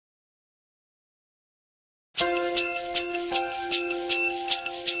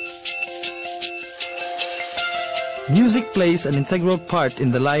Music plays an integral part in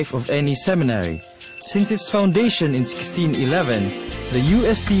the life of any seminary. Since its foundation in 1611, the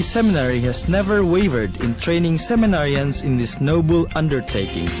UST Seminary has never wavered in training seminarians in this noble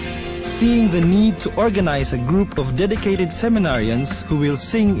undertaking, seeing the need to organize a group of dedicated seminarians who will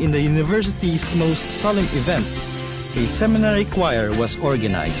sing in the university's most solemn events. A seminary choir was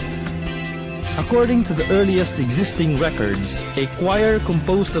organized. According to the earliest existing records, a choir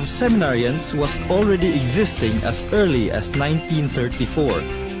composed of seminarians was already existing as early as 1934.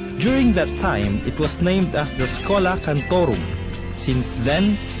 During that time, it was named as the Schola Cantorum. Since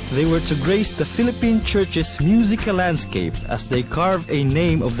then, they were to grace the Philippine Church's musical landscape as they carve a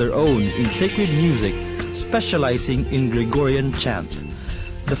name of their own in sacred music, specializing in Gregorian chant.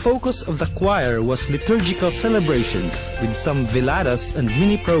 The focus of the choir was liturgical celebrations with some veladas and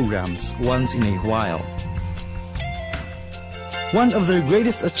mini programs once in a while. One of their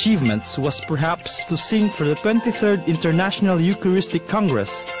greatest achievements was perhaps to sing for the 23rd International Eucharistic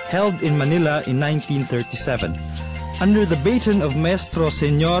Congress held in Manila in 1937. Under the baton of Maestro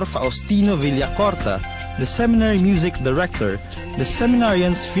Señor Faustino Villacorta, the seminary music director, the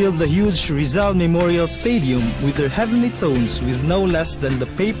seminarians filled the huge Rizal Memorial Stadium with their heavenly tones with no less than the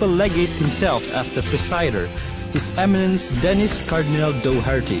papal legate himself as the presider, His Eminence Dennis Cardinal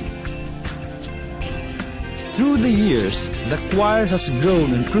Doherty. Through the years, the choir has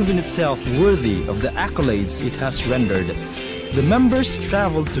grown and proven itself worthy of the accolades it has rendered. The members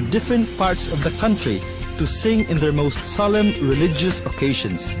traveled to different parts of the country to sing in their most solemn religious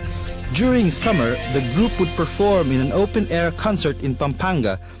occasions. During summer, the group would perform in an open-air concert in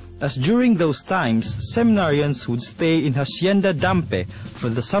Pampanga, as during those times, seminarians would stay in Hacienda Dampe for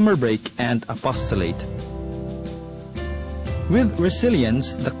the summer break and apostolate. With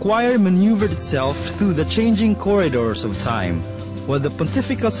resilience, the choir maneuvered itself through the changing corridors of time. While the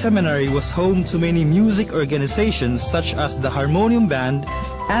Pontifical Seminary was home to many music organizations such as the Harmonium Band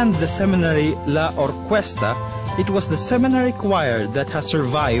and the seminary La Orquesta, it was the seminary choir that has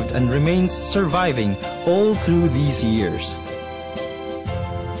survived and remains surviving all through these years.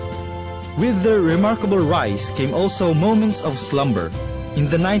 With their remarkable rise came also moments of slumber. In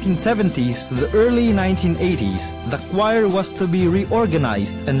the 1970s to the early 1980s, the choir was to be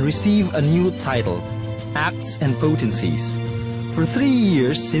reorganized and receive a new title, Acts and Potencies. For 3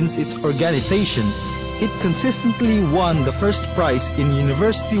 years since its organization, it consistently won the first prize in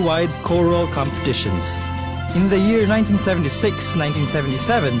university-wide choral competitions. In the year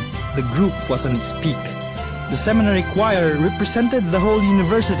 1976-1977, the group was on its peak. The seminary choir represented the whole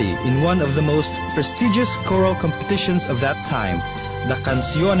university in one of the most prestigious choral competitions of that time, the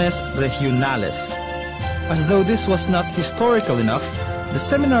Canciones Regionales. As though this was not historical enough, the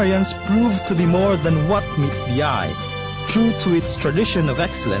seminarians proved to be more than what meets the eye. True to its tradition of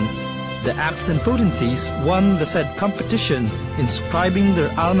excellence, the Acts and Potencies won the said competition, inscribing their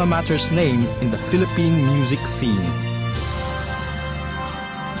alma mater's name in the Philippine music scene.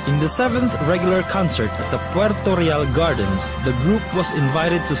 In the 7th regular concert at the Puerto Real Gardens, the group was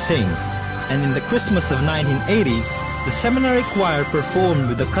invited to sing, and in the Christmas of 1980, the seminary choir performed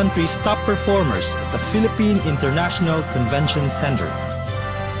with the country's top performers at the Philippine International Convention Center.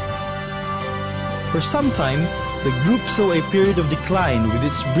 For some time, the group saw a period of decline with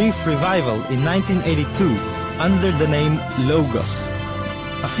its brief revival in 1982 under the name Logos.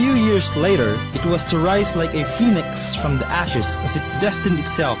 A few years later, it was to rise like a phoenix from the ashes as it destined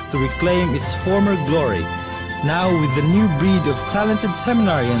itself to reclaim its former glory, now with the new breed of talented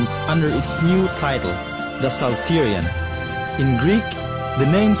seminarians under its new title, the Psalterion. In Greek, the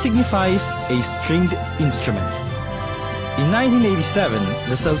name signifies a stringed instrument. In 1987,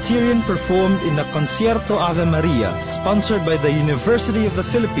 the Psalterion performed in the Concierto Ave Maria, sponsored by the University of the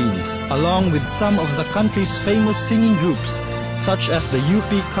Philippines, along with some of the country's famous singing groups, such as the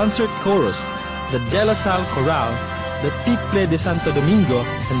UP Concert Chorus, the De La Salle Chorale, the Tiple de Santo Domingo,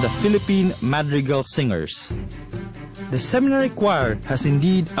 and the Philippine Madrigal Singers. The seminary choir has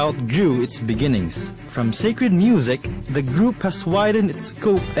indeed outgrew its beginnings. From sacred music, the group has widened its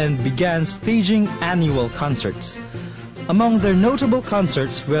scope and began staging annual concerts. Among their notable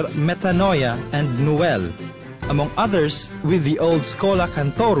concerts were Metanoia and Noel. Among others, with the old Schola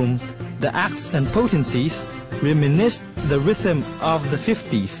Cantorum, the Acts and Potencies reminisced the rhythm of the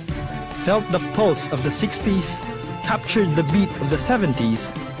 50s, felt the pulse of the 60s, captured the beat of the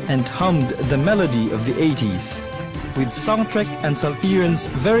 70s, and hummed the melody of the 80s. With Songtrek and Psalterion's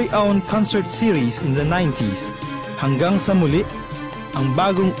very own concert series in the 90s, Hanggang sa Muli, Ang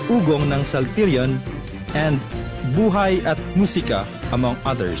Bagong Ugong ng Psalterion, and Buhay at Musika, among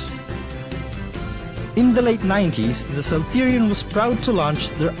others. In the late 90s, the Psalterion was proud to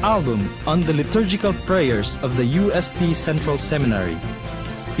launch their album on the liturgical prayers of the UST Central Seminary.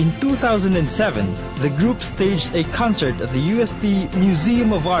 In 2007, the group staged a concert at the UST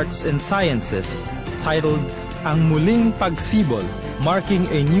Museum of Arts and Sciences titled Ang Muling Pagsibol, marking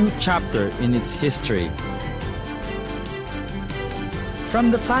a new chapter in its history. From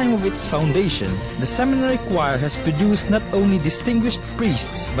the time of its foundation, the seminary choir has produced not only distinguished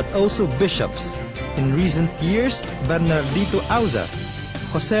priests but also bishops. In recent years, Bernardito Auza,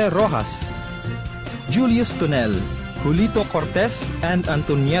 Jose Rojas, Julius Tunel, Julito Cortez, and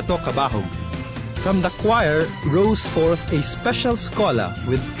Antonieto Cabahog. From the choir rose forth a special schola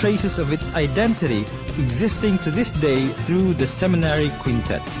with traces of its identity existing to this day through the seminary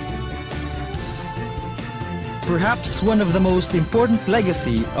quintet. Perhaps one of the most important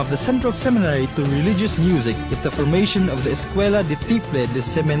legacy of the Central Seminary to religious music is the formation of the Escuela de Tiple de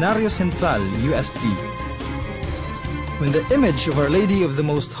Seminario Central, UST. When the image of Our Lady of the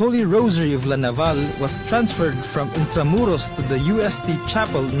Most Holy Rosary of La Naval was transferred from Intramuros to the UST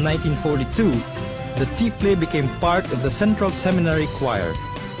Chapel in 1942, the Tiple became part of the Central Seminary Choir.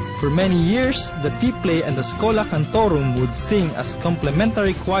 For many years, the Tiple and the Schola Cantorum would sing as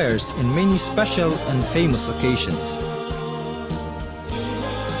complementary choirs in many special and famous occasions.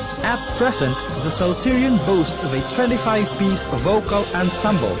 At present, the Psalterion boasts of a 25-piece vocal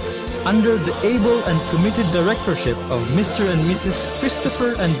ensemble under the able and committed directorship of Mr. and Mrs.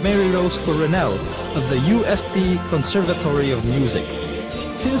 Christopher and Mary Rose Coronel of the UST Conservatory of Music.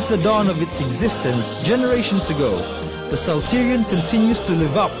 Since the dawn of its existence generations ago, the Psalterion continues to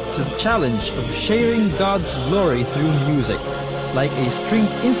live up to the challenge of sharing God's glory through music, like a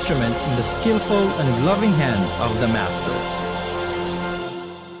stringed instrument in the skillful and loving hand of the Master.